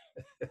there.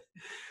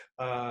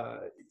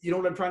 You know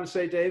what I'm trying to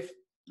say, Dave?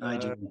 I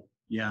do.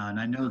 Yeah, and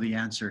I know the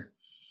answer.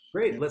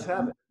 Great, let's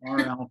have it.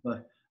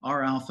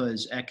 Our alpha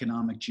is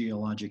economic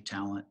geologic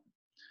talent,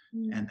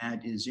 Mm. and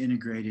that is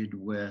integrated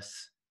with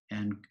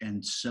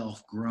and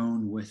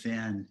self-grown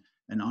within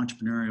an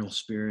entrepreneurial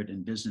spirit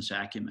and business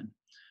acumen.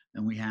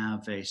 And we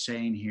have a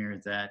saying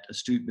here that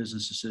astute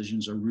business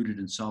decisions are rooted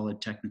in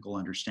solid technical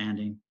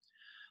understanding.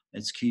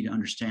 It's key to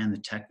understand the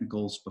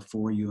technicals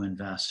before you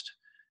invest.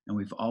 And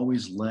we've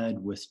always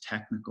led with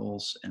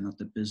technicals and let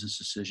the business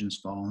decisions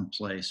fall in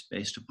place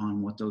based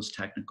upon what those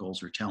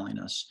technicals are telling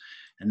us.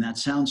 And that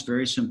sounds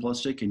very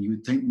simplistic, and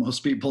you'd think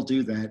most people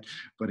do that.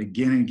 But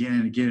again and again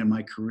and again in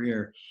my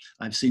career,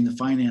 I've seen the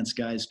finance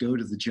guys go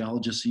to the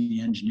geologists and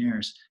the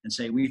engineers and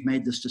say, we've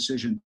made this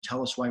decision,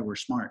 tell us why we're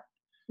smart.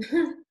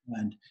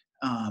 And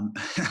um,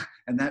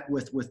 and that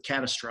with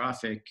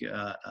catastrophic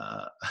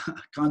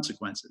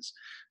consequences.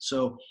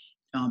 So,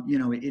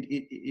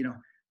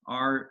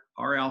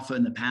 our alpha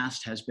in the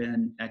past has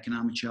been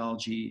economic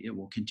geology. It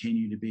will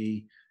continue to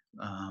be,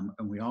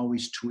 and we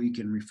always tweak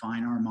and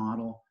refine our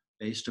model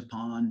based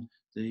upon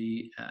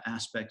the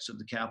aspects of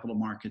the capital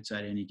markets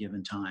at any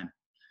given time.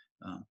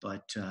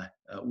 But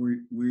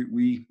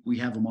we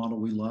have a model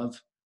we love.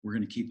 We're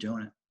going to keep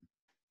doing it.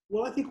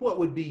 Well, I think what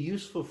would be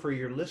useful for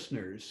your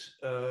listeners,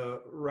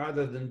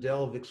 rather than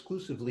delve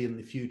exclusively in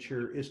the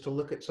future, is to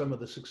look at some of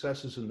the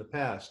successes in the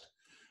past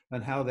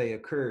and how they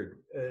occurred.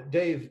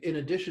 Dave, in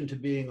addition to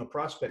being a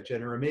prospect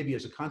generator, or maybe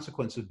as a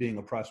consequence of being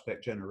a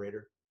prospect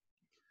generator,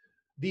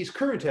 these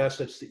current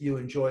assets that you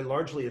enjoy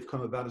largely have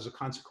come about as a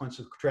consequence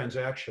of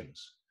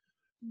transactions.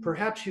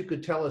 Perhaps you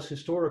could tell us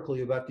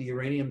historically about the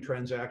uranium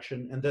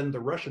transaction and then the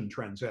Russian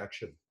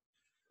transaction.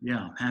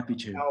 Yeah, I'm happy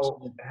to.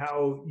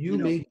 How you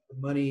made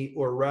money,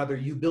 or rather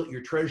you built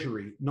your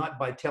treasury, not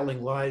by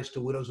telling lies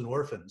to widows and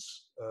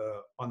orphans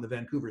on the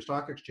Vancouver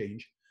Stock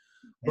Exchange,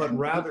 but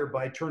rather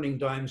by turning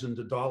dimes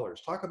into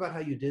dollars. Talk about how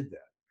you did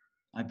that.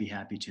 I'd be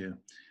happy to.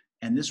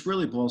 And this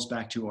really boils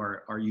back to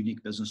our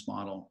unique business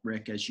model,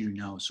 Rick, as you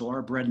know. So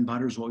our bread and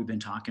butter is what we've been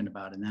talking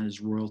about, and that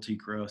is royalty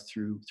growth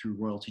through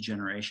royalty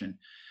generation.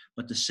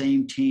 But the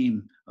same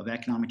team of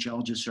economic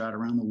geologists are out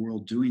around the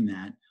world doing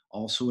that,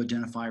 also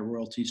identify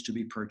royalties to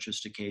be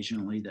purchased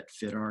occasionally that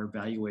fit our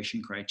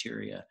valuation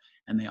criteria.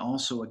 And they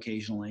also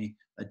occasionally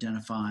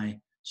identify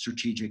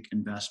strategic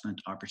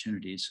investment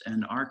opportunities.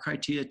 And our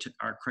criteria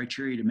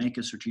to make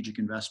a strategic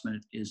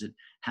investment is it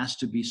has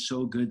to be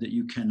so good that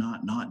you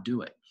cannot not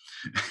do it.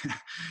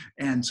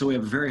 And so we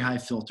have a very high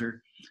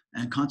filter.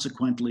 And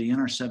consequently, in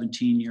our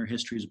 17-year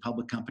history as a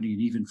public company,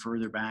 and even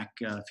further back,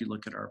 if you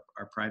look at our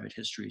private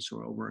history,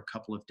 so over a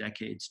couple of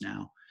decades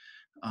now,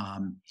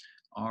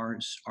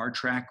 our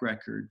track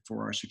record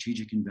for our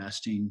strategic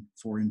investing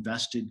for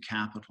invested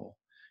capital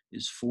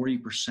is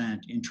 40%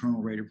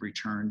 internal rate of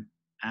return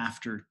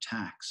after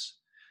tax.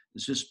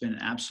 It's just been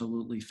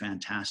absolutely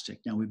fantastic.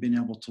 Now, we've been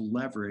able to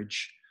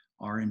leverage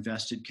our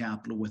invested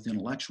capital with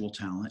intellectual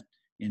talent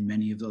in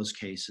many of those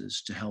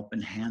cases to help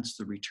enhance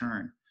the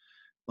return.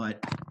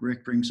 But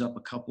Rick brings up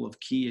a couple of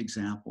key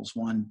examples,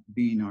 one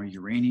being our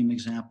uranium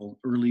example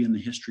early in the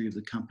history of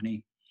the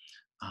company.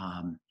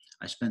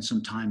 I spent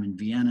some time in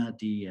Vienna at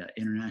the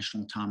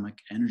International Atomic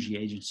Energy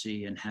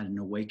Agency and had an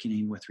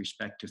awakening with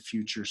respect to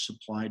future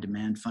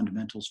supply-demand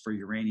fundamentals for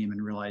uranium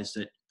and realized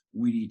that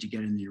we need to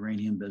get in the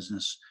uranium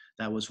business.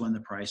 That was when the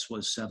price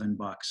was $7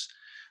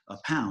 a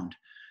pound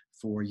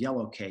for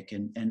yellow cake.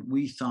 And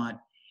we thought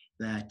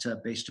that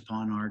based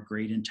upon our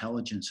great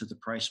intelligence that the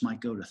price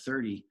might go to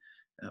 30.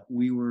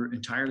 We were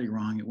entirely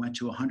wrong. It went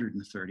to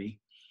 130.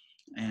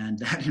 And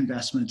that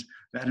investment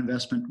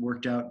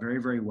worked out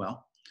very, very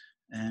well,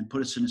 and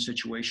put us in a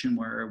situation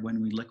where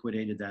when we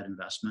liquidated that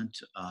investment,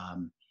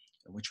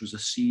 which was a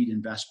seed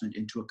investment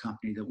into a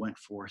company that went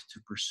forth to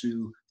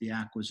pursue the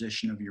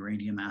acquisition of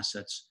uranium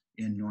assets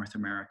in North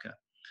America.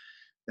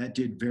 That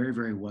did very,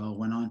 very well,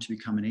 went on to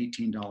become an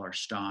 $18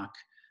 stock,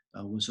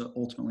 was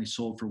ultimately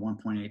sold for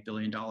 $1.8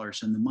 billion.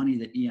 And the money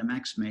that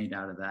EMX made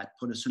out of that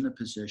put us in a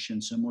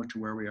position similar to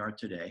where we are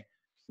today,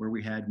 where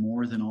we had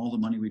more than all the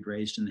money we'd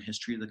raised in the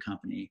history of the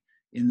company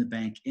in the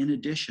bank, in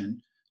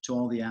addition to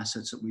all the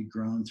assets that we'd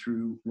grown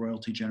through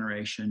royalty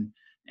generation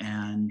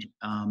and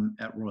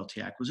at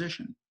royalty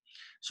acquisition.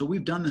 So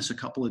we've done this a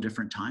couple of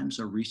different times.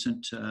 A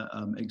recent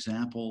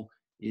example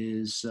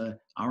is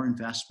our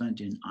investment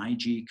in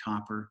IG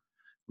Copper,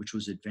 which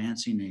was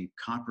advancing a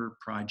copper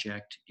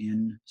project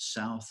in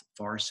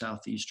far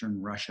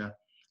southeastern Russia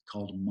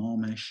called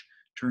Malmish,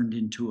 turned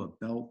into a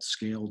belt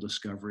scale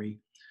discovery.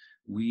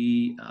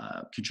 We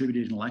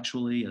contributed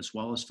intellectually as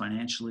well as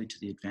financially to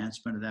the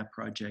advancement of that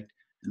project,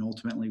 and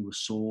ultimately was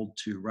sold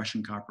to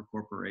Russian Copper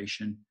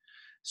Corporation,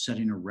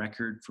 setting a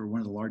record for one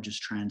of the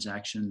largest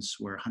transactions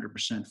where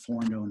 100%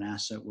 foreign-owned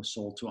asset was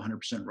sold to a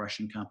 100%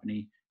 Russian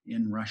company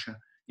in Russia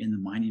in the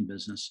mining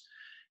business.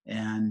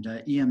 And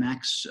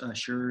EMX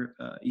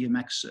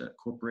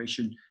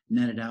Corporation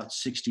netted out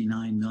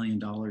 $69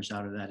 million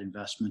out of that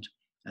investment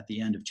at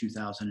the end of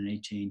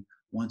 2018,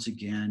 once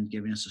again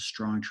giving us a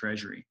strong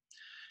treasury.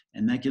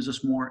 And that gives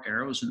us more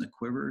arrows in the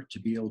quiver to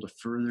be able to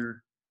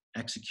further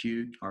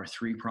execute our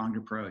three-pronged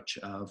approach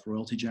of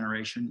royalty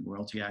generation,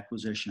 royalty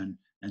acquisition,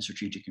 and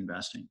strategic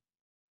investing.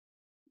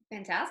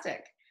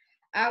 Fantastic.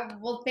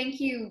 Well, thank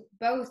you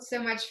both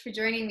so much for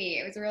joining me.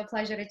 It was a real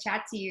pleasure to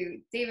chat to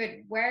you.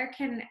 David, where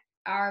can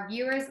our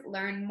viewers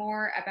learn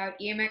more about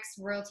EMX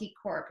Royalty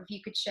Corp? If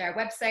you could share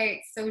website,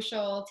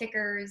 social,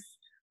 tickers,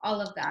 all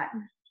of that.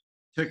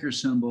 Ticker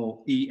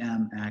symbol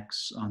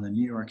EMX on the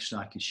New York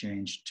Stock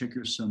Exchange,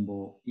 ticker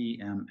symbol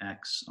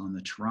EMX on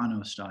the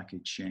Toronto Stock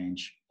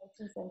Exchange.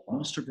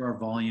 Most of our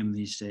volume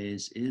these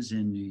days is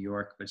in New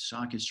York, but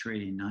stock is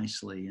trading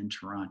nicely in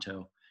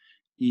Toronto.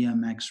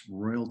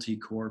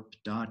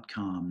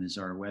 EMXRoyaltyCorp.com is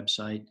our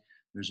website.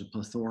 There's a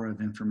plethora of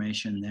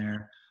information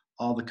there.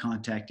 All the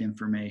contact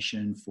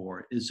information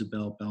for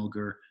Isabel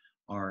Belger,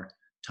 our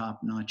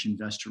top-notch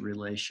investor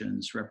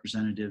relations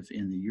representative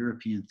in the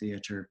European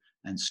theater,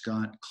 and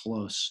Scott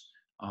Close,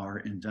 our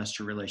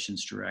investor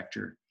relations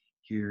director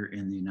here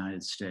in the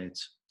United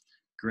States.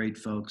 Great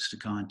folks to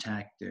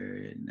contact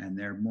there, and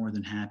they're more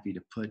than happy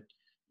to put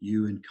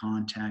you in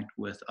contact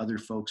with other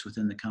folks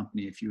within the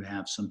company if you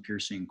have some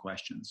piercing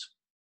questions.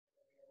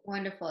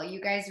 Wonderful.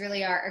 You guys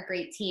really are a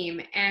great team.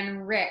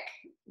 And Rick,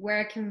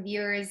 where can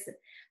viewers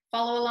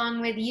follow along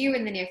with you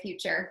in the near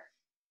future?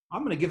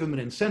 I'm going to give them an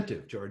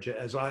incentive, Georgia,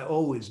 as I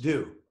always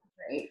do.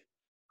 Great.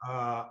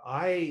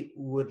 I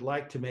would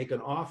like to make an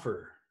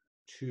offer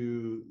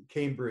to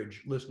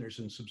Cambridge listeners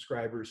and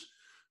subscribers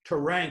to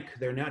rank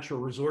their natural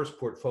resource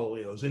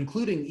portfolios,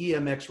 including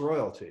EMX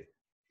Royalty.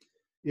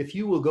 If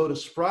you will go to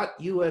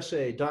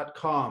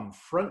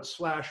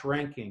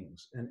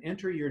sprottusa.com/rankings and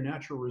enter your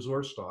natural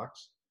resource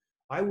stocks,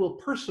 I will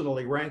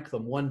personally rank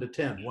them 1 to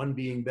 10, 1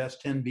 being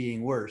best, 10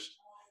 being worst.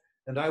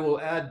 And I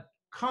will add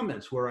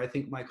comments where I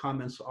think my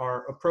comments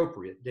are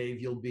appropriate. Dave,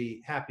 you'll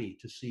be happy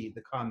to see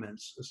the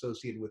comments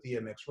associated with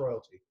EMX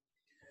Royalty.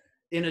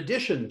 In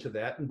addition to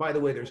that, and by the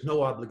way, there's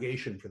no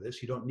obligation for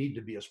this. You don't need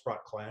to be a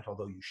Sprott client,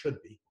 although you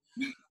should be.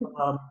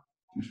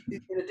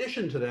 In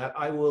addition to that,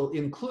 I will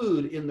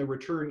include in the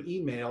return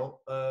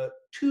email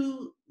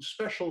 2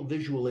 special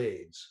visual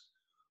aids.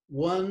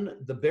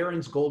 One, the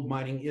Barron's Gold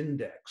Mining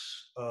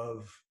Index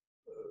of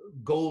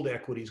gold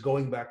equities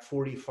going back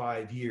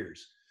 45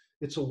 years.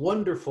 It's a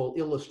wonderful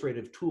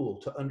illustrative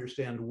tool to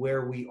understand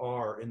where we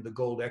are in the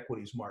gold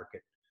equities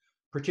market,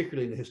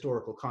 particularly in the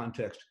historical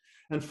context.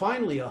 And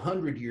finally, a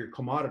 100-year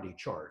commodity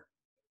chart,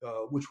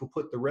 which will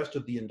put the rest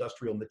of the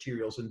industrial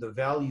materials and the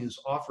values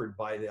offered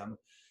by them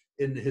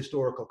in the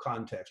historical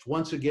context.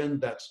 Once again,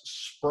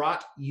 that's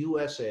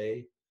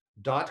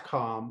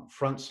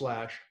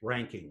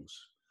sprottusa.com/rankings.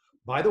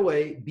 By the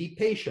way, be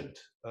patient.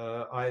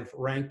 I've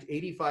ranked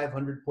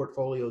 8,500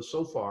 portfolios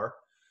so far.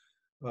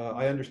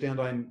 I understand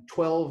I'm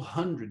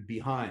 1,200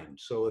 behind.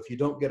 So if you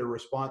don't get a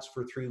response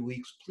for 3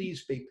 weeks,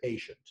 please be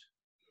patient.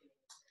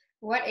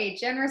 What a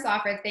generous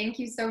offer. Thank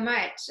you so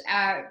much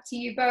to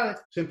you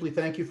both. Simply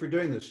thank you for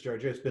doing this,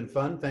 Georgia. It's been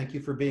fun. Thank you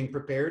for being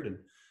prepared, and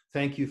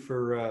thank you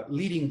for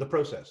leading the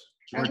process.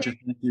 Georgia,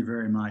 thank you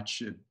very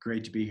much.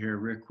 Great to be here.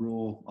 Rick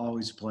Rule,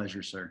 always a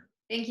pleasure, sir.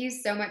 Thank you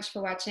so much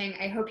for watching.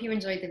 I hope you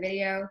enjoyed the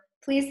video.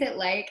 Please hit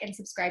like and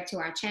subscribe to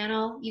our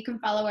channel. You can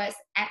follow us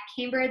at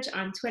Cambridge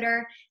on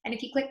Twitter. And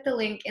if you click the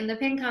link in the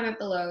pinned comment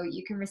below,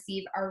 you can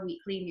receive our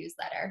weekly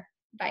newsletter.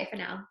 Bye for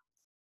now.